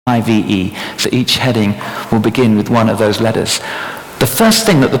IVE. So each heading will begin with one of those letters. The first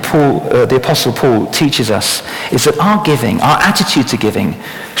thing that the Apostle Paul teaches us is that our giving, our attitude to giving,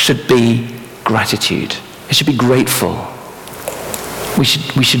 should be gratitude. It should be grateful. We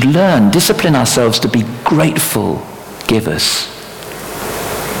should learn, discipline ourselves to be grateful givers.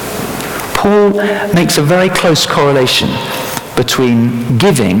 Paul makes a very close correlation between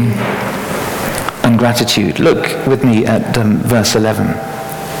giving and gratitude. Look with me at verse 11.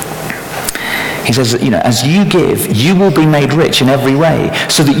 He says, as you give, you will be made rich in every way,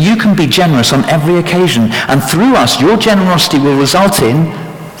 so that you can be generous on every occasion. And through us, your generosity will result in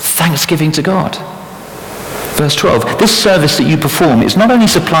thanksgiving to God. Verse 12, this service that you perform is not only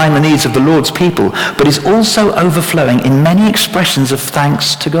supplying the needs of the Lord's people, but is also overflowing in many expressions of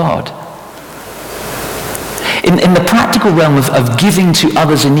thanks to God. In the practical realm of giving to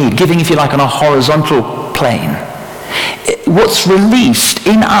others in need, giving, if you like, on a horizontal plane, what's released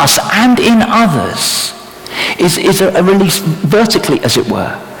in us and in others is a release vertically, as it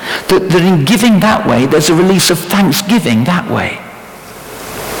were. That in giving that way, there's a release of thanksgiving that way.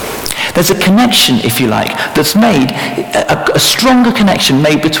 There's a connection, if you like, that's made, a stronger connection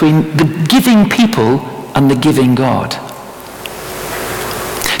made between the giving people and the giving God.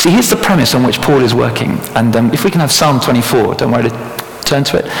 See, here's the premise on which Paul is working. And if we can have Psalm 24, don't worry to turn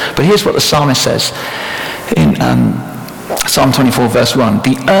to it. But here's what the psalmist says in Psalm 24, verse 1.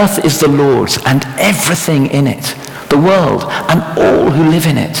 The earth is the Lord's and everything in it, the world and all who live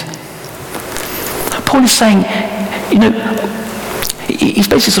in it. Paul is saying, he's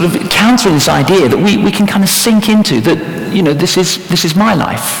basically sort of countering this idea that we can kind of sink into that, this is my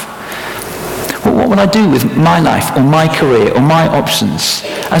life. What will I do with my life or my career or my options,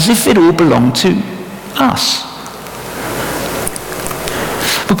 as if it all belonged to us?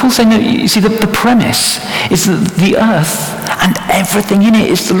 But Paul's saying, no, you see, the premise is that the earth and everything in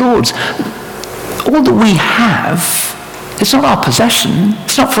it is the Lord's. All that we have, it's not our possession.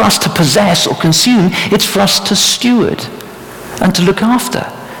 It's not for us to possess or consume. It's for us to steward and to look after.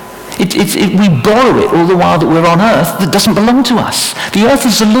 We borrow it all the while that we're on earth that doesn't belong to us. The earth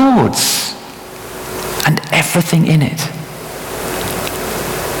is the Lord's and everything in it.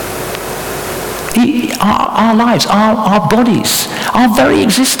 Our lives, our bodies, our very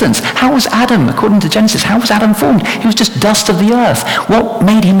existence. How was Adam, according to Genesis, how was Adam formed? He was just dust of the earth. What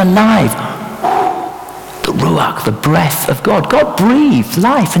made him alive? The Ruach, the breath of God. God breathed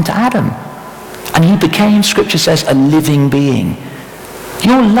life into Adam. And he became, Scripture says, a living being.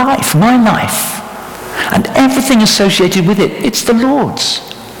 Your life, my life, and everything associated with it, it's the Lord's.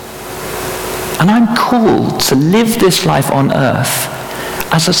 And I'm called to live this life on earth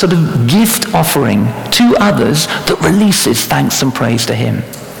as a sort of gift offering to others that releases thanks and praise to him.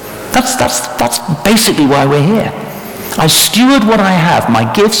 That's basically why we're here. I steward what I have, my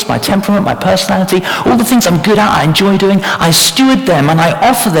gifts, my temperament, my personality, all the things I'm good at, I enjoy doing. I steward them and I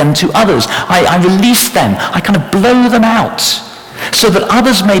offer them to others. I release them. I kind of blow them out so that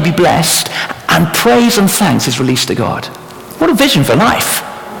others may be blessed and praise and thanks is released to God. What a vision for life.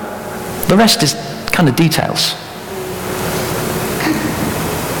 The rest is kind of details.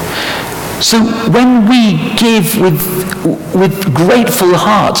 So when we give with grateful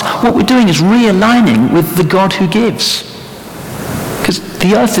hearts, what we're doing is realigning with the God who gives. Because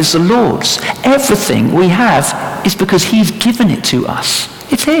the earth is the Lord's. Everything we have is because he's given it to us.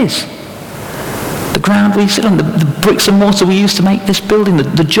 It's his. The ground we sit on, the bricks and mortar we use to make this building,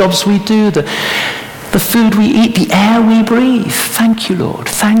 the jobs we do, the food we eat, the air we breathe. Thank you, Lord.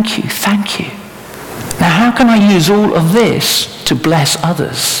 Thank you. Thank you. Now, how can I use all of this to bless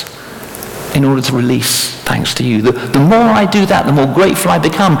others in order to release thanks to you? The more I do that, the more grateful I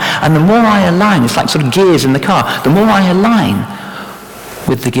become. And the more I align, it's like sort of gears in the car, the more I align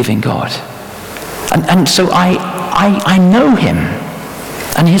with the giving God. And so I know him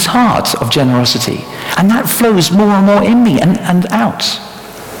and his heart of generosity. And that flows more and more in me and out.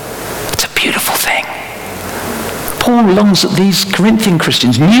 It's a beautiful thing. Paul longs that these Corinthian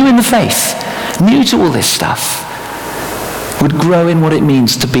Christians, new in the faith, new to all this stuff, would grow in what it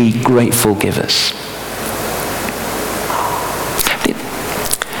means to be grateful givers.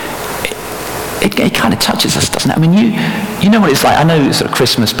 It kind of touches us, doesn't it? I mean, you know what it's like. I know it's sort of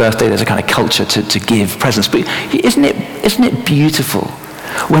Christmas, birthday, there's a kind of culture to give presents, but isn't it beautiful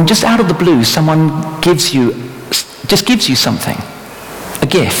when just out of the blue someone gives you something, a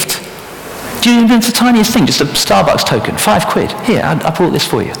gift. Do you know, it's the tiniest thing, just a Starbucks token, £5. Here, I brought this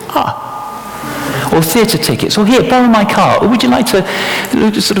for you. Or theatre tickets, or here, borrow my car, or would you like to,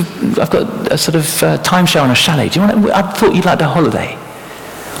 I've got a sort of timeshare on a chalet, I thought you'd like a holiday.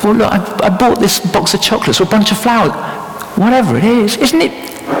 Or look, I bought this box of chocolates, or a bunch of flowers, whatever it is, isn't it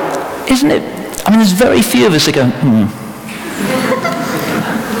isn't it? I mean, there's very few of us that go,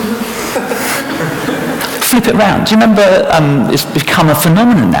 Flip it round. Do you remember, it's become a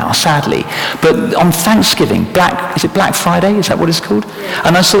phenomenon now, sadly, but on Thanksgiving, is it Black Friday? Is that what it's called?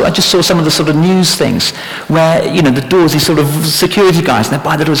 And I just saw some of the sort of news things where, the doors, these sort of security guys, and they're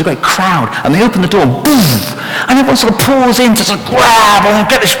by the doors, a great crowd, and they open the door, and boom, and everyone sort of pours in to sort of grab and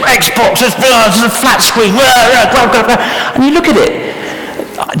get this Xbox, this a flat screen, grab. And you look at it,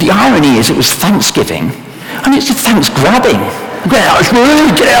 the irony is it was Thanksgiving, and it's just thanks grabbing. Get out of here.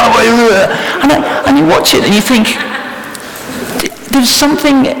 And you watch it and you think, there's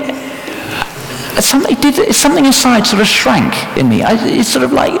something inside sort of shrank in me. It's sort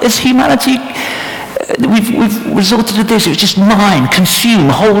of like, as humanity, we've resorted to this. It was just mine, consume,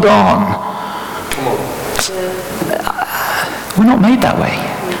 hold on. We're not made that way,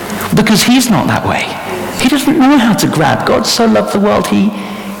 because he's not that way. He doesn't know how to grab. God so loved the world, he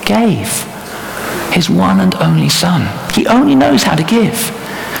gave his one and only Son. He only knows how to give.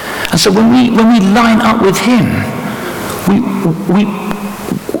 And so when we line up with him,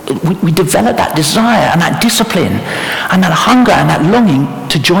 we develop that desire and that discipline and that hunger and that longing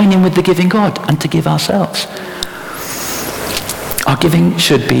to join in with the giving God and to give ourselves. Our giving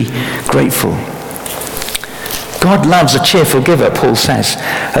should be grateful. God loves a cheerful giver, Paul says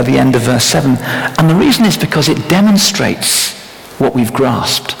at the end of verse 7. And the reason is because it demonstrates what we've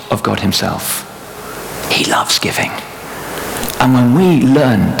grasped of God himself. He loves giving. And when we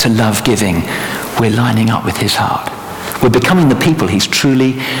learn to love giving, we're lining up with his heart. We're becoming the people he's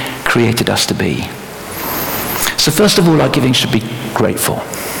truly created us to be. So first of all, our giving should be grateful.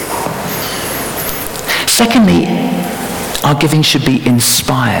 Secondly, our giving should be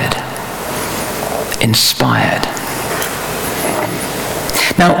inspired. Inspired.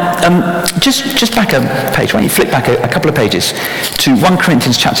 Now, just back a page. Why don't you flip back a couple of pages to 1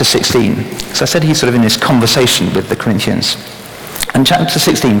 Corinthians chapter 16. So I said he's sort of in this conversation with the Corinthians. And chapter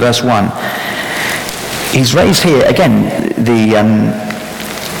 16, verse 1, he's raised here, again,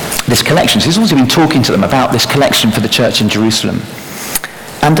 this collection. So he's also been talking to them about this collection for the church in Jerusalem.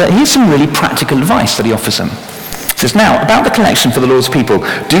 And here's some really practical advice that he offers them. He says, now, about the collection for the Lord's people,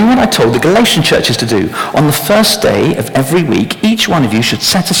 do what I told the Galatian churches to do. On the first day of every week, each one of you should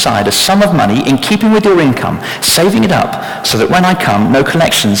set aside a sum of money in keeping with your income, saving it up, so that when I come, no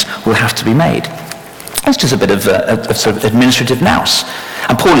collections will have to be made. That's just a bit of sort of administrative nous.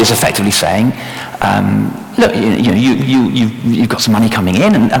 And Paul is effectively saying, look, you've got some money coming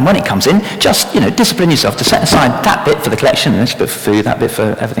in, and when it comes in, just discipline yourself to set aside that bit for the collection, and this bit for food, that bit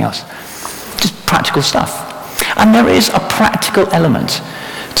for everything else. Just practical stuff. And there is a practical element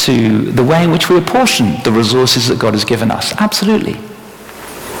to the way in which we apportion the resources that God has given us. Absolutely.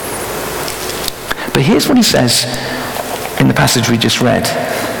 But here's what he says in the passage we just read.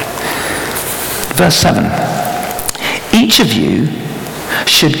 Verse 7. Each of you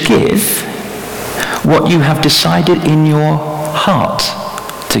should give what you have decided in your heart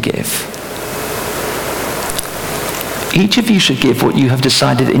to give. Each of you should give what you have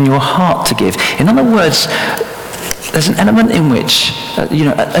decided in your heart to give. In other words, there's an element in which,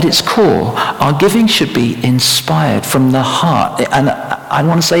 at its core, our giving should be inspired from the heart. And I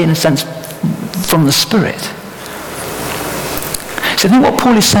want to say, in a sense, from the Spirit. So I think what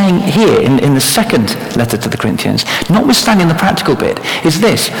Paul is saying here in the second letter to the Corinthians, notwithstanding the practical bit, is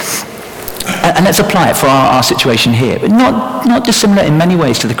this. And let's apply it for our situation here, but not dissimilar in many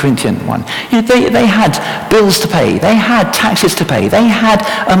ways to the Corinthian one. They had bills to pay, they had taxes to pay, they had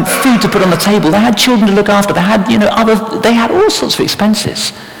food to put on the table, they had children to look after, they had they had all sorts of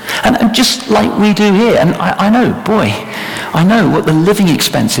expenses, and just like we do here. And I know what the living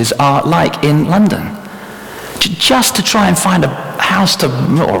expenses are like in London. Just to try and find a house or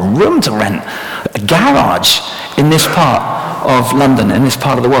a room to rent, a garage in this part of London, in this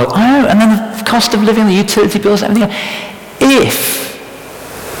part of the world. I know, and then the cost of living, the utility bills, everything else.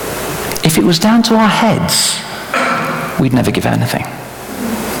 If it was down to our heads, we'd never give anything.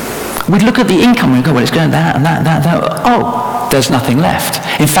 We'd look at the income and go, well, it's going that and that and that and that. Oh, there's nothing left.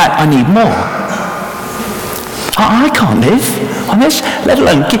 In fact, I need more. I can't live on this, let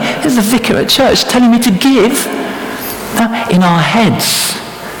alone give. There's the vicar at church telling me to give. Now, in our heads,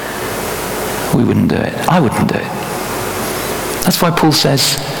 we wouldn't do it. I wouldn't do it. That's why Paul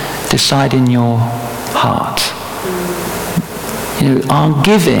says, decide in your heart. Our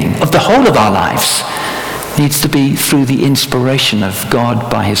giving of the whole of our lives needs to be through the inspiration of God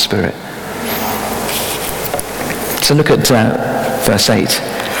by his Spirit. So look at verse 8.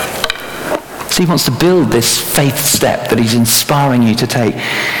 So he wants to build this faith step that he's inspiring you to take.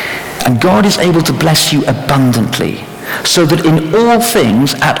 And God is able to bless you abundantly, so that in all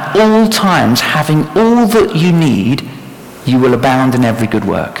things, at all times, having all that you need, you will abound in every good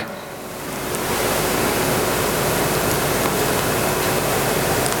work.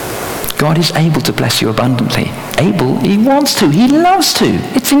 God is able to bless you abundantly. Able, he wants to, he loves to.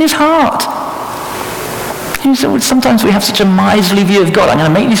 It's in his heart. Sometimes we have such a miserly view of God. I'm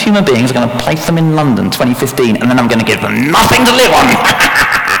going to make these human beings, I'm going to place them in London 2015, and then I'm going to give them nothing to live on.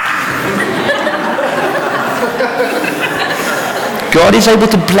 God is able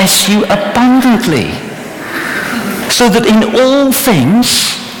to bless you abundantly, so that in all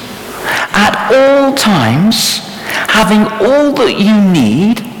things, at all times, having all that you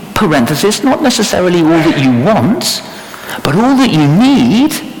need, parenthesis, not necessarily all that you want, but all that you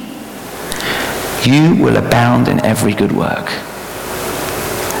need, you will abound in every good work.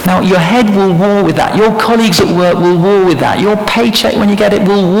 Now, your head will war with that. Your colleagues at work will war with that. Your paycheck, when you get it,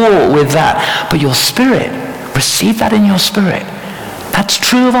 will war with that. But your spirit, receive that in your spirit. That's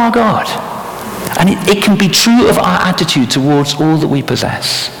true of our God. And it can be true of our attitude towards all that we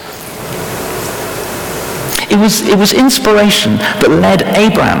possess. It was inspiration that led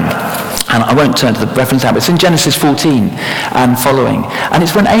Abraham, and I won't turn to the reference now, but it's in Genesis 14 and following. And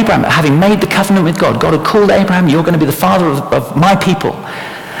it's when Abraham, having made the covenant with God, God had called Abraham, you're going to be the father of my people.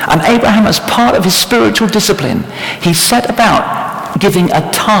 And Abraham, as part of his spiritual discipline, he set about giving a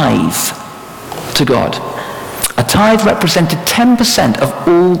tithe to God. A tithe represented 10% of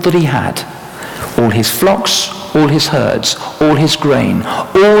all that he had. All his flocks, all his herds, all his grain,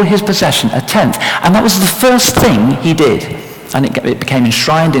 all his possession, a tenth. And that was the first thing he did. And it became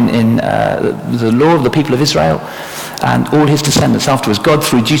enshrined in the law of the people of Israel and all his descendants afterwards. God,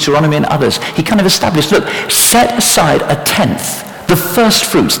 through Deuteronomy and others, he kind of established, look, set aside a tenth, the first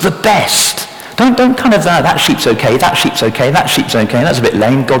fruits, the best. Don't kind of, that sheep's okay, that sheep's okay, that sheep's okay, that's a bit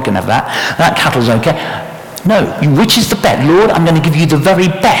lame, God can have that cattle's okay. No, which is the best? Lord, I'm going to give you the very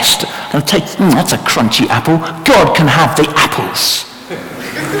best. And take, that's a crunchy apple. God can have the apples.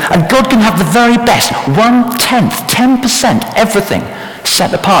 And God can have the very best. 1/10, 10%, everything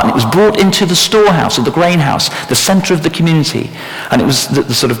set apart. And it was brought into the storehouse or the grain house, the center of the community. And it was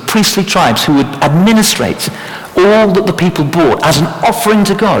the sort of priestly tribes who would administrate all that the people brought as an offering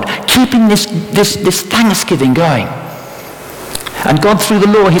to God, keeping this thanksgiving going. And God, through the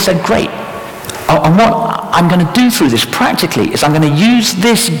law, he said, great. And what I'm going to do through this practically is I'm going to use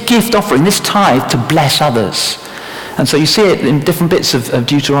this gift offering, this tithe, to bless others. And so you see it in different bits of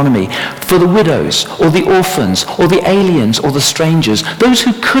Deuteronomy. For the widows, or the orphans, or the aliens, or the strangers, those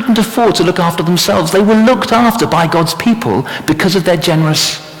who couldn't afford to look after themselves, they were looked after by God's people because of their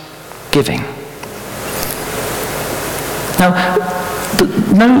generous giving. Now,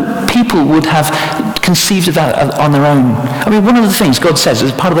 no people would have conceived of that on their own. I mean, one of the things God says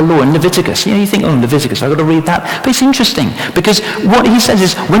as part of the law in Leviticus, you think, Leviticus, I've got to read that. But it's interesting, because what he says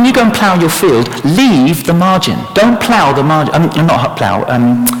is, when you go and plough your field, leave the margin. Don't plough the margin, not plough,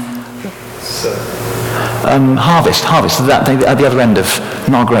 harvest, at the other end of,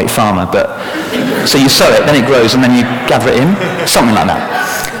 not a great farmer, but, so you sow it, then it grows, and then you gather it in, something like that.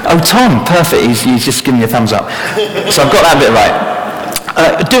 Oh, Tom, perfect, he's just giving me a thumbs up. So I've got that bit right.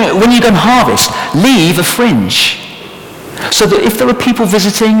 When you go and harvest, leave a fringe, so that if there are people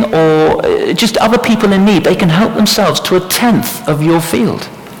visiting or just other people in need, they can help themselves to 1/10 of your field.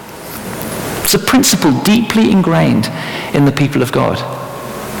 It's a principle deeply ingrained in the people of God.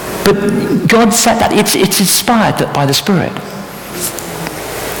 But God said that it's inspired by the Spirit.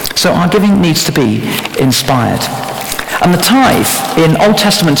 So our giving needs to be inspired. And the tithe, in Old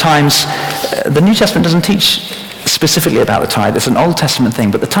Testament times, the New Testament doesn't teach specifically about the tithe. It's an Old Testament thing.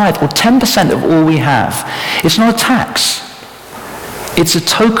 But the tithe, or 10% of all we have, it's not a tax. It's a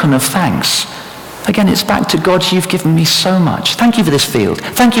token of thanks. Again, it's back to God, you've given me so much. Thank you for this field.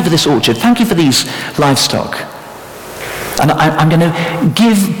 Thank you for this orchard. Thank you for these livestock. And I'm going to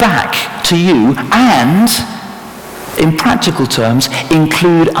give back to you and, in practical terms,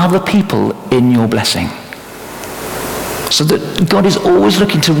 include other people in your blessing. So that God is always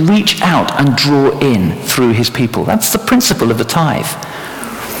looking to reach out and draw in through his people. That's the principle of the tithe.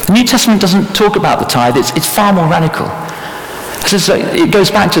 The New Testament doesn't talk about the tithe. It's far more radical. It goes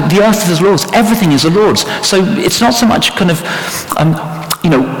back to the earth is the Lord's. Everything is the Lord's. So it's not so much kind of,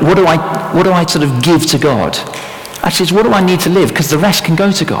 what do I sort of give to God? Actually, it's what do I need to live? Because the rest can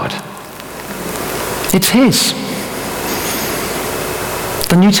go to God. It's his.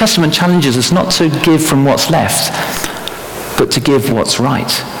 The New Testament challenges us not to give from what's left, but to give what's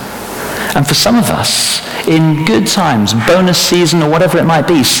right. And for some of us, in good times, bonus season or whatever it might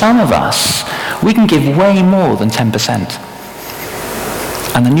be, some of us, we can give way more than 10%.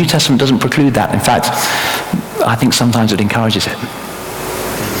 And the New Testament doesn't preclude that. In fact, I think sometimes it encourages it.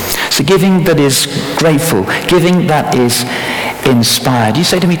 So giving that is grateful, giving that is inspired. You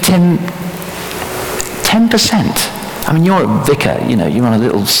say to me, Tim, 10%? I mean, you're a vicar, you're on a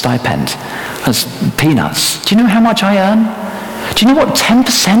little stipend. That's peanuts. Do you know how much I earn? Do you know what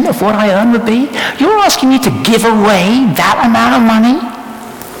 10% of what I earn would be? You're asking me to give away that amount of money?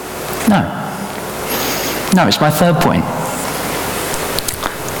 No, it's my third point.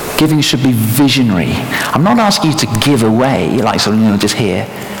 Giving should be visionary. I'm not asking you to give away, like something just here.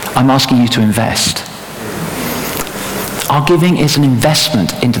 I'm asking you to invest. Our giving is an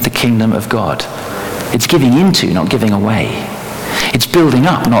investment into the kingdom of God. It's giving into, not giving away. It's building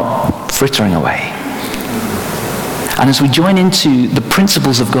up, not frittering away. And as we join into the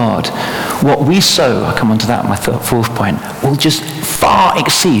principles of God, what we sow, I'll come on to that, my fourth point, will just far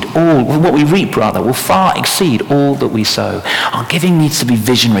exceed what we reap will far exceed all that we sow. Our giving needs to be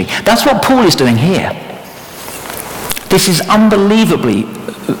visionary. That's what Paul is doing here. This is unbelievably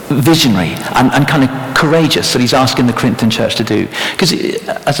visionary and kind of courageous that he's asking the Corinthian church to do. Because,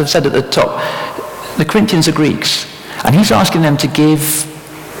 as I've said at the top, the Corinthians are Greeks, and he's asking them to give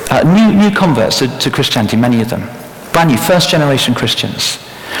new converts to Christianity, many of them. Brand new, first generation Christians.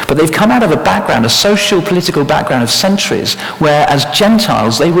 But they've come out of a background, a social, political background of centuries, where as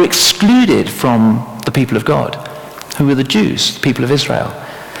Gentiles they were excluded from the people of God, who were the Jews, the people of Israel.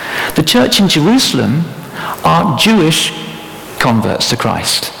 The church in Jerusalem are Jewish converts to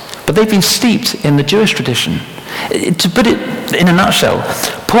Christ, but they've been steeped in the Jewish tradition. To put it in a nutshell,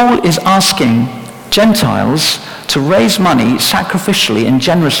 Paul is asking Gentiles to raise money sacrificially and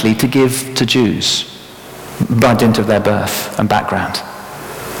generously to give to Jews by dint of their birth and background.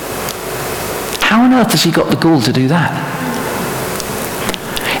 How on earth has he got the gall to do that?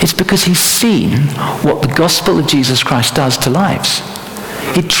 It's because he's seen what the gospel of Jesus Christ does to lives.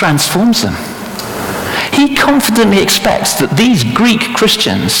 It transforms them. He confidently expects that these Greek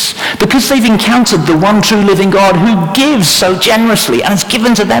Christians, because they've encountered the one true living God who gives so generously and has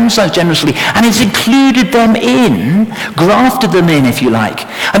given to them so generously and has included them in, grafted them in, if you like,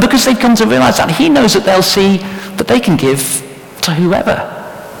 and because they've come to realize that, he knows that they'll see that they can give to whoever.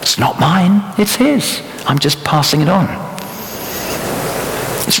 It's not mine, it's his. I'm just passing it on.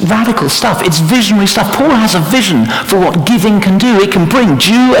 It's radical stuff. It's visionary stuff. Paul has a vision for what giving can do. It can bring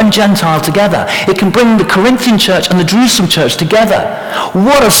Jew and Gentile together. It can bring the Corinthian church and the Jerusalem church together.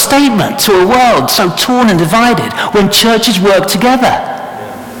 What a statement to a world so torn and divided when churches work together.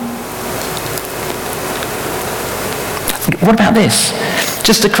 What about this?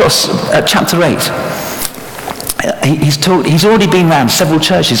 Just across chapter 8. He's already been around several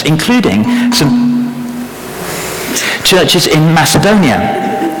churches, including some churches in Macedonia.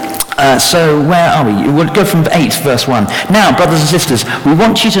 So where are we? We'll go from 8, verse 1. Now, brothers and sisters, we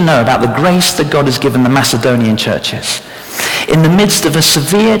want you to know about the grace that God has given the Macedonian churches. In the midst of a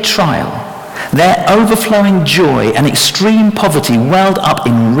severe trial, their overflowing joy and extreme poverty welled up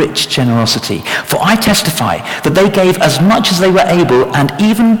in rich generosity. For I testify that they gave as much as they were able and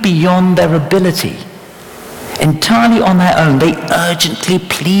even beyond their ability. Entirely on their own, they urgently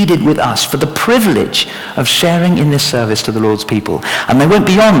pleaded with us for the privilege of sharing in this service to the Lord's people. And they went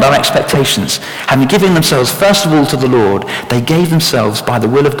beyond our expectations. Having given themselves first of all to the Lord, they gave themselves by the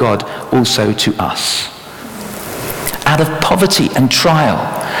will of God also to us. Out of poverty and trial,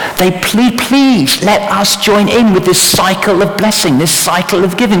 they plead, please let us join in with this cycle of blessing, this cycle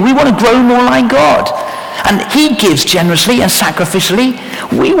of giving. We want to grow more like God. And he gives generously and sacrificially.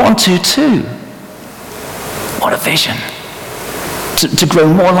 We want to too. What a vision. To grow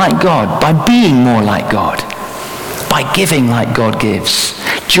more like God, by being more like God, by giving like God gives,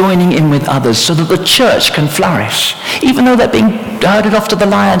 joining in with others so that the church can flourish. Even though they're being herded off to the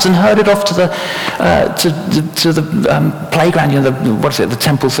lions and herded off to the playground, the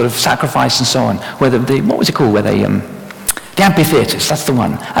temple sort of sacrifice and so on, where what was it called, where they, the amphitheaters, that's the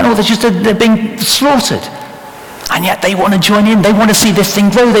one. And all they're being slaughtered. And yet they want to join in, they want to see this thing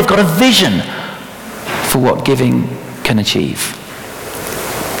grow, they've got a vision for what giving can achieve.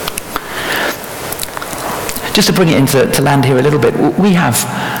 Just to bring it to land here a little bit, we have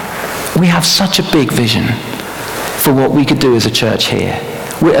such a big vision for what we could do as a church here.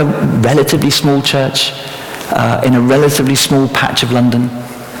 We're a relatively small church in a relatively small patch of London,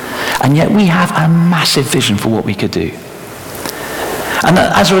 and yet we have a massive vision for what we could do. And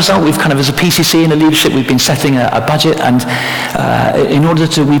as a result, we've kind of, as a PCC and a leadership, we've been setting a budget, and in order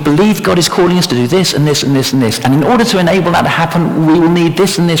to, we believe God is calling us to do this and this and this and this. And in order to enable that to happen, we will need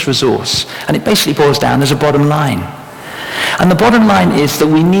this and this resource. And it basically boils down, there's a bottom line. And the bottom line is that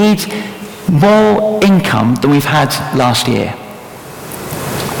we need more income than we've had last year.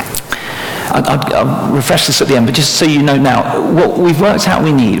 I'll refresh this at the end, but just so you know now, what we've worked out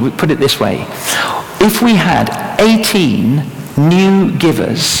we need, we put it this way. If we had 18 new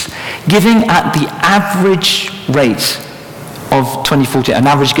givers giving at the average rate of 2014, an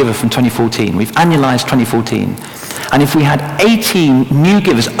average giver from 2014, we've annualized 2014, and if we had 18 new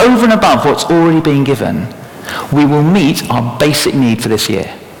givers over and above what's already been given, we will meet our basic need for this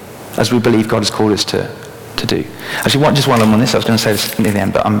year, as we believe God has called us to do. Actually, just while I'm on this, I was going to say this near the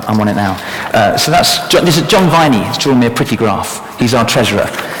end, but I'm on it now. This is John Viney. He's drawn me a pretty graph. He's our treasurer.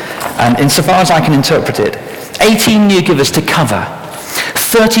 And insofar as I can interpret it, 18 new givers to cover,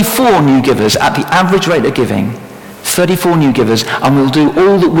 34 new givers at the average rate of giving, 34 new givers, and we'll do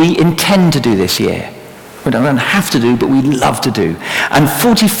all that we intend to do this year. We don't have to do, but we love to do. And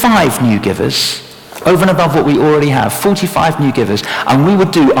 45 new givers, over and above what we already have, 45 new givers, and we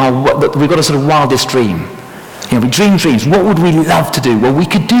would do we've got a sort of wildest dream. You know, we dream dreams. What would we love to do? Well, we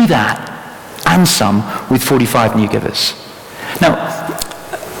could do that, and some, with 45 new givers. Now,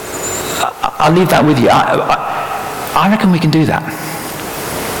 I'll leave that with you. I reckon we can do that.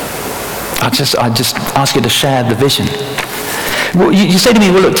 I just ask you to share the vision. Well, you say to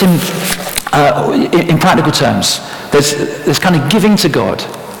me, well, look, Tim, in practical terms, there's kind of giving to God.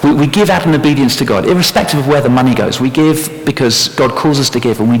 We give out in obedience to God, irrespective of where the money goes. We give because God calls us to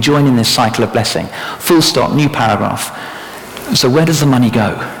give, and we join in this cycle of blessing. Full stop, new paragraph. So where does the money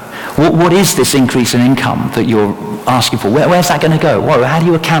go? What is this increase in income that you're asking for? Where's that going to go? How do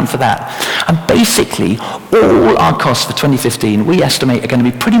you account for that? And basically, all our costs for 2015, we estimate, are going to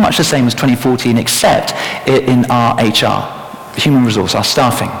be pretty much the same as 2014, except in our HR, human resource, our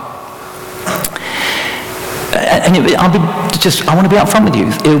staffing. And I want to be upfront with you.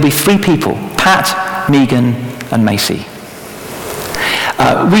 It will be 3 people: Pat, Megan, and Macy.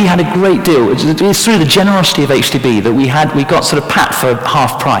 We had a great deal. It's through the generosity of HTB that we got sort of Pat for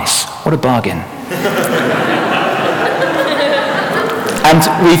half price. What a bargain. And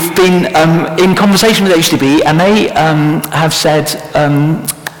we've been in conversation with HTB, and they have said,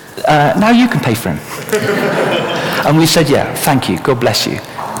 now you can pay for him. And we said, yeah, thank you, God bless you.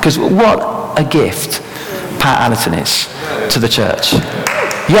 Because what a gift Pat Allerton is to the church.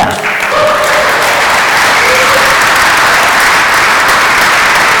 Yeah.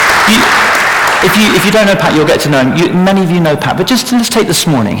 If you don't know Pat, you'll get to know him. Many of you know Pat, but let's take this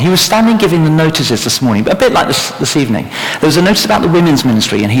morning. He was standing giving the notices this morning, but a bit like this evening. There was a notice about the women's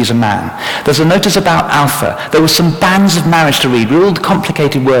ministry, and he's a man. There's a notice about Alpha. There were some banns of marriage to read, with all the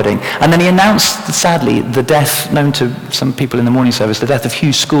complicated wording. And then he announced, sadly, the death, known to some people in the morning service, the death of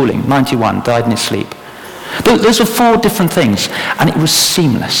Hugh Schooling, 91, died in his sleep. Those were 4 different things, and it was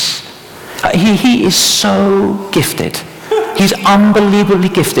seamless. He is so gifted. He's unbelievably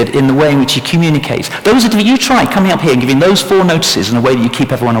gifted in the way in which he communicates. Those of you try coming up here and giving those 4 notices in a way that you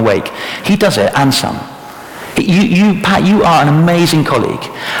keep everyone awake. He does it, and some. Pat, you are an amazing colleague,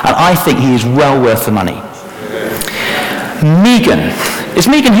 and I think he is well worth the money. Megan. Is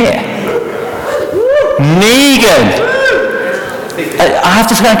Megan here? Megan! I have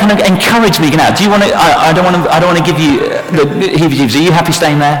to kind of encourage Megan out. Do you want to? I don't want to give you the heebie-jeebies. Are you happy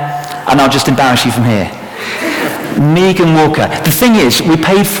staying there? And I'll just embarrass you from here. Megan Walker. The thing is, we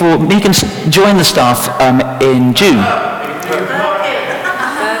paid for Megan joined the staff in June.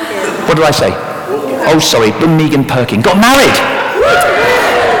 What did I say? Oh, sorry, Megan Perkin got married.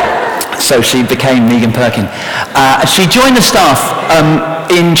 So she became Megan Perkin. She joined the staff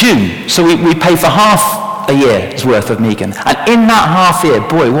in June, so we paid for half a year's worth of Megan. And in that half year,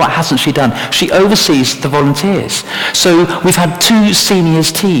 boy, what hasn't she done? She oversees the volunteers. So we've had 2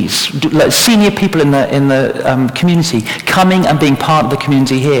 seniors T's, senior people in the community coming and being part of the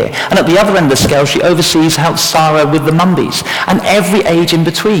community here. And at the other end of the scale, she oversees, helps Sarah with the mumbies, and every age in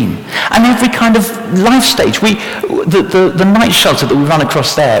between, and every kind of life stage. The night shelter that we run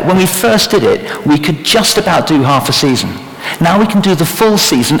across there, when we first did it, we could just about do half a season. Now we can do the full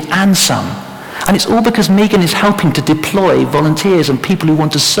season and some. And it's all because Megan is helping to deploy volunteers and people who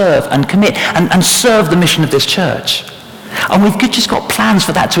want to serve and commit and serve the mission of this church. And we've just got plans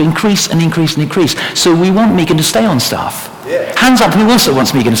for that to increase and increase and increase. So we want Megan to stay on staff. Yeah. Hands up, who also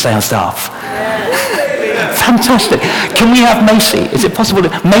wants Megan to stay on staff? Yeah. Fantastic. Can we have Macy? Is it possible?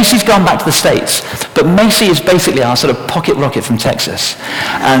 Macy's gone back to the States, but Macy is basically our sort of pocket rocket from Texas.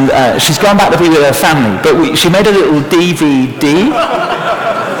 And she's gone back to be with her family, but she made a little DVD.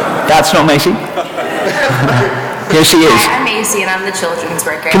 That's not Macy. Here she is. Hi, I'm Macy, and I'm the children's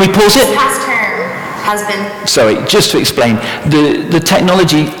worker. Can we pause it? Past term has been... Sorry, just to explain, the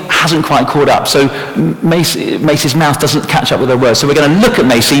technology hasn't quite caught up, so Macy's mouth doesn't catch up with her words. So we're going to look at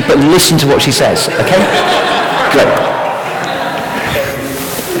Macy, but listen to what she says, okay? Great.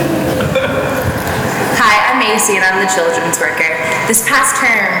 Macy and I'm the children's worker. This past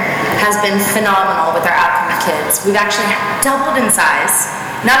term has been phenomenal with our outcome kids. We've actually doubled in size.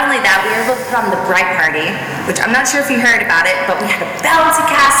 Not only that, we were able to put on the Bright Party, which I'm not sure if you heard about it, but we had a bouncy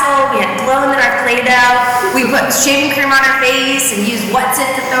castle, we had glow-in-the-dark Play-Doh, we put shaving cream on our face and used What's-It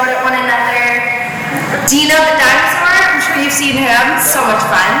to throw it at one another. Dino the dinosaur, I'm sure you've seen him, so much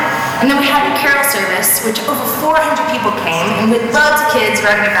fun. And then we had the carol service, which over 400 people came, and with loads of kids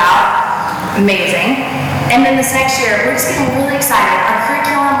running about. Amazing. And then this next year, we're just getting really excited. Our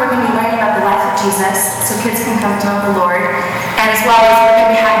curriculum, we're going to be learning about the life of Jesus, so kids can come to know the Lord. And as well as we're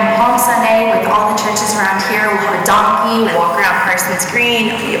going to be having Palm Sunday with all the churches around here. We'll have a donkey, we'll walk around Parsons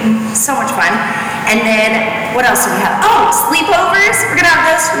Green. It'll be so much fun. And then, what else do we have? Oh, sleepovers. We're going to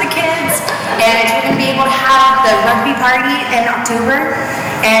have those for the kids. And we're going to be able to have the rugby party in October.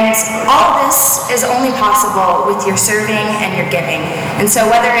 And all of this is only possible with your serving and your giving. And so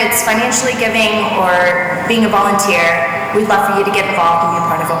whether it's financially giving or being a volunteer, we'd love for you to get involved and be a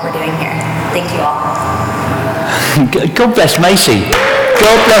part of what we're doing here. Thank you all. God bless Macy.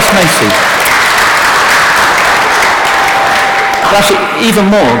 God bless Macy. But actually, even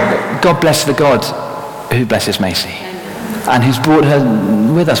more, God bless the God who blesses Macy and who's brought her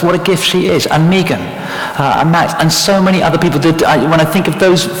with us. What a gift she is. And Megan, and Max, and so many other people. When I think of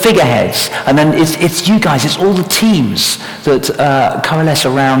those figureheads, and then it's you guys, it's all the teams that coalesce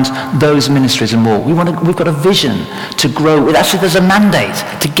around those ministries and more. We've got a vision to grow. Actually, there's a mandate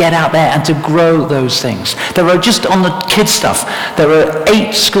to get out there and to grow those things. There are, just on the kids stuff, there are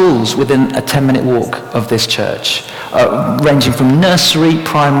 8 schools within a 10-minute walk of this church, ranging from nursery,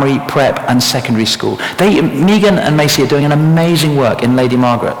 primary, prep, and secondary school. Megan and Macy are doing an amazing work in Lady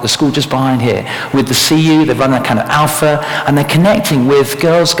Margaret, the school just behind here, with the CU. They've run that kind of alpha, and they're connecting with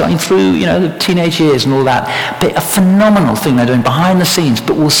girls going through, the teenage years and all that. But a phenomenal thing they're doing behind the scenes,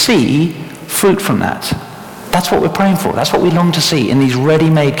 but we'll see fruit from that. That's what we're praying for. That's what we long to see in these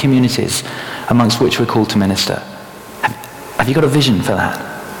ready-made communities amongst which we're called to minister. Have you got a vision for that?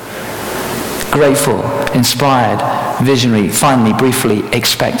 Grateful, inspired, visionary, finally, briefly,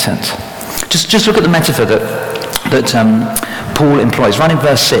 expectant. Just look at the metaphor that Paul employs, right in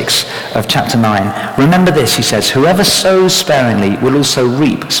verse 6 of chapter 9. Remember this, he says, whoever sows sparingly will also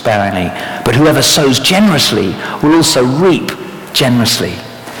reap sparingly, but whoever sows generously will also reap generously.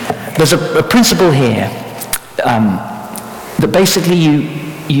 There's a principle here that basically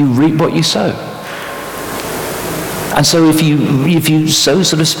you reap what you sow. And so if you sow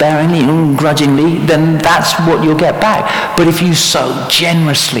sort of sparingly and grudgingly, then that's what you'll get back. But if you sow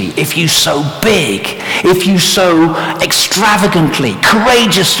generously, if you sow big, if you sow extravagantly,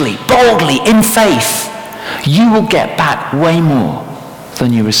 courageously, boldly, in faith, you will get back way more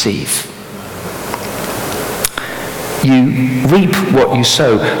than you receive. You reap what you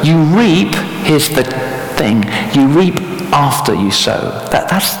sow. You reap, here's the thing, you reap after you sow.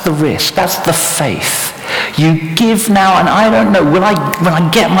 That's the risk, that's the faith. You give now, and I don't know, when I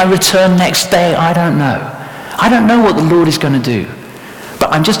get my return next day, I don't know. I don't know what the Lord is going to do.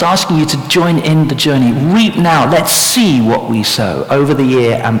 But I'm just asking you to join in the journey. Reap now. Let's see what we sow over the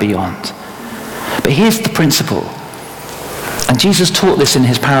year and beyond. But here's the principle. And Jesus taught this in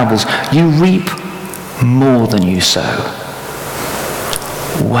his parables. You reap more than you sow.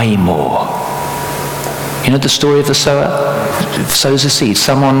 Way more. You know the story of the sower? Sows a seed,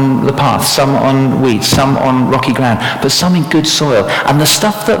 some on the path, some on weeds, some on rocky ground, but some in good soil. And the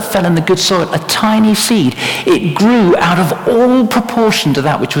stuff that fell in the good soil, a tiny seed, it grew out of all proportion to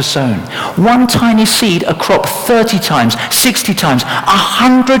that which was sown. One tiny seed, a crop 30 times, 60 times,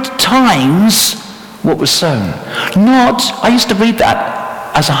 100 times what was sown. Not, I used to read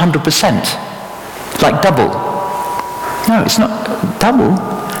that as 100%, like double. No, it's not double.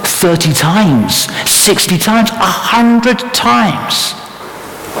 30 times, 60 times, 100 times.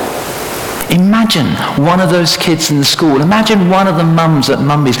 Imagine one of those kids in the school. Imagine one of the mums at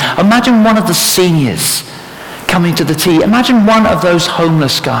Mumby's. Imagine one of the seniors coming to the tea. Imagine one of those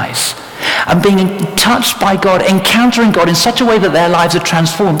homeless guys and being touched by God, encountering God in such a way that their lives are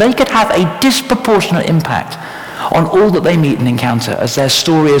transformed. They could have a disproportionate impact on all that they meet and encounter as their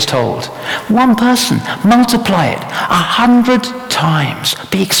story is told. One person, multiply it 100 times.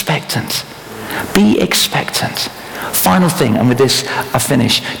 Be expectant. Be expectant. Final thing, and with this I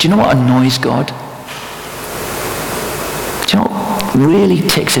finish. Do you know what annoys God? Do you know what really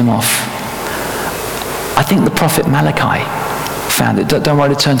ticks him off? I think the prophet Malachi found it. Don't worry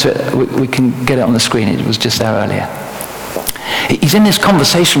to turn to it. We can get it on the screen. It was just there earlier. He's in this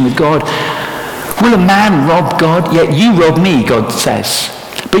conversation with God. Will a man rob God? Yet you rob me, God says.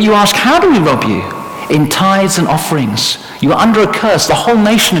 But you ask, how do we rob you? In tithes and offerings. You are under a curse, the whole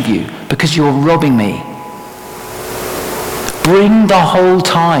nation of you, because you are robbing me. bring the whole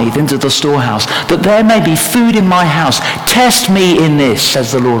tithe into the storehouse, that there may be food in my house. Test me in this,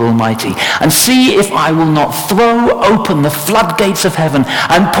 says the Lord Almighty, and see if I will not throw open the floodgates of heaven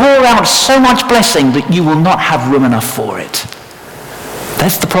and pour out so much blessing that you will not have room enough for it.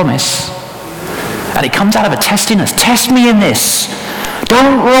 That's the promise. And it comes out of a testing us. Test me in this.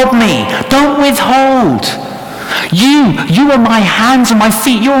 Don't rob me. Don't withhold. You are my hands and my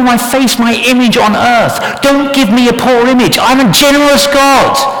feet. You are my face, my image on earth. Don't give me a poor image. I'm a generous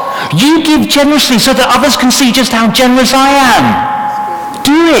God. You give generously so that others can see just how generous I am.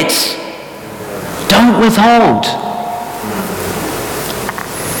 Do it. Don't withhold.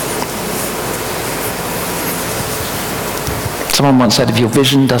 Someone once said, if your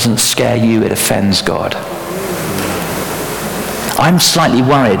vision doesn't scare you, it offends God. I'm slightly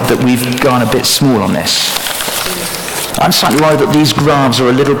worried that we've gone a bit small on this. I'm slightly worried that these graphs are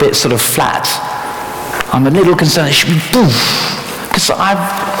a little bit sort of flat. I'm a little concerned it should be boof, because I've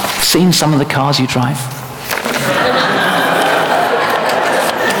seen some of the cars you drive.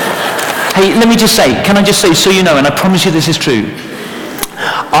 Hey, let me just say, can I just say, so you know, and I promise you this is true,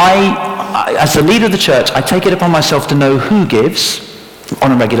 as the leader of the church, I take it upon myself to know who gives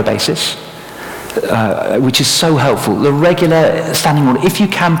on a regular basis, which is so helpful. The regular standing order, if you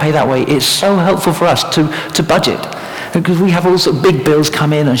can pay that way, it's so helpful for us to budget. Because we have all sorts of big bills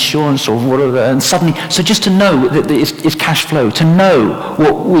come in, insurance or whatever, and suddenly, so just to know that it's cash flow, to know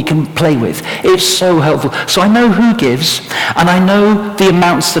what we can play with, it's so helpful. So I know who gives, and I know the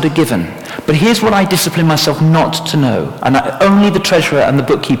amounts that are given. But here's what I discipline myself not to know, and only the treasurer and the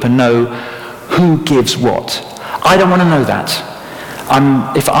bookkeeper know who gives what. I don't want to know that.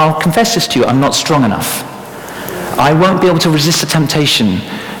 If I'll confess this to you, I'm not strong enough. I won't be able to resist the temptation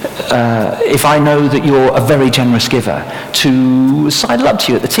if I know that you're a very generous giver to sidle up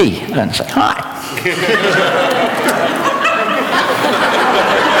to you at the tea and say, hi.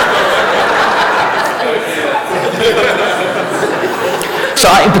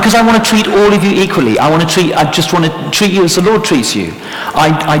 Because I want to treat all of you equally. I just want to treat you as the Lord treats you.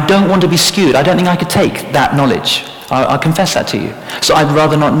 I don't want to be skewed. I don't think I could take that knowledge. I'll confess that to you. So I'd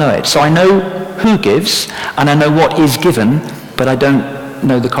rather not know it. So I know who gives, and I know what is given, but I don't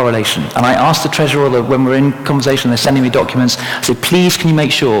know the correlation. And I ask the treasurer, when we're in conversation, they're sending me documents, I say, please can you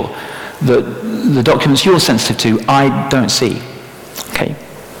make sure that the documents you're sensitive to, I don't see. Okay?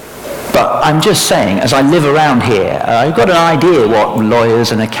 But I'm just saying, as I live around here, I've got an idea what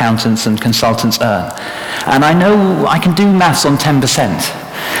lawyers and accountants and consultants earn. And I know I can do maths on 10%.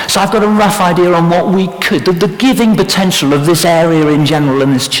 So I've got a rough idea on what we could, the giving potential of this area in general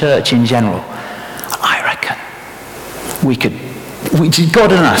and this church in general. I reckon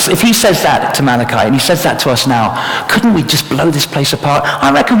God and us, if he says that to Malachi and he says that to us now, couldn't we just blow this place apart?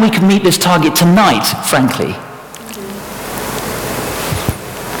 I reckon we could meet this target tonight, frankly.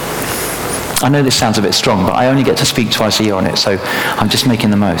 I know this sounds a bit strong, but I only get to speak twice a year on it, so I'm just making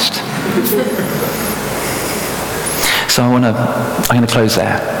the most. So I'm going to close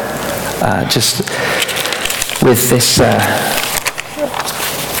there, just with this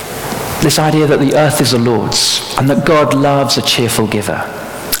idea that the earth is the Lord's, and that God loves a cheerful giver,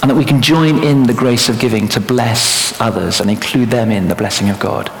 and that we can join in the grace of giving to bless others and include them in the blessing of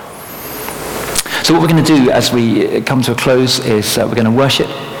God. So what we're going to do as we come to a close is we're going to worship,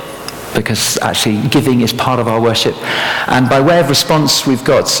 because actually giving is part of our worship. And by way of response, we've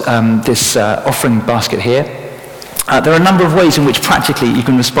got this offering basket here. There are a number of ways in which practically you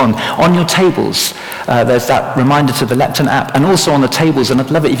can respond. On your tables, there's that reminder to the Lepton app, and also on the tables, and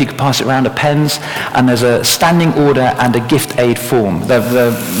I'd love it if you could pass it around, are pens, and there's a standing order and a gift aid form. They're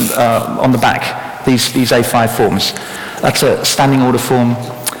on the back, these A5 forms. That's a standing order form,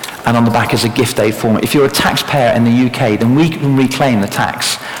 and on the back is a gift aid form. If you're a taxpayer in the UK, then we can reclaim the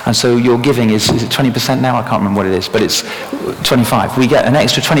tax. And so your giving is it 20% now? I can't remember what it is, but it's 25. We get an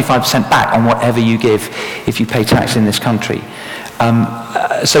extra 25% back on whatever you give if you pay tax in this country.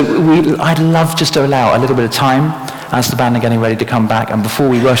 I'd love just to allow a little bit of time as the band are getting ready to come back, and before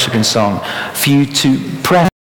we worship in song, for you to pray.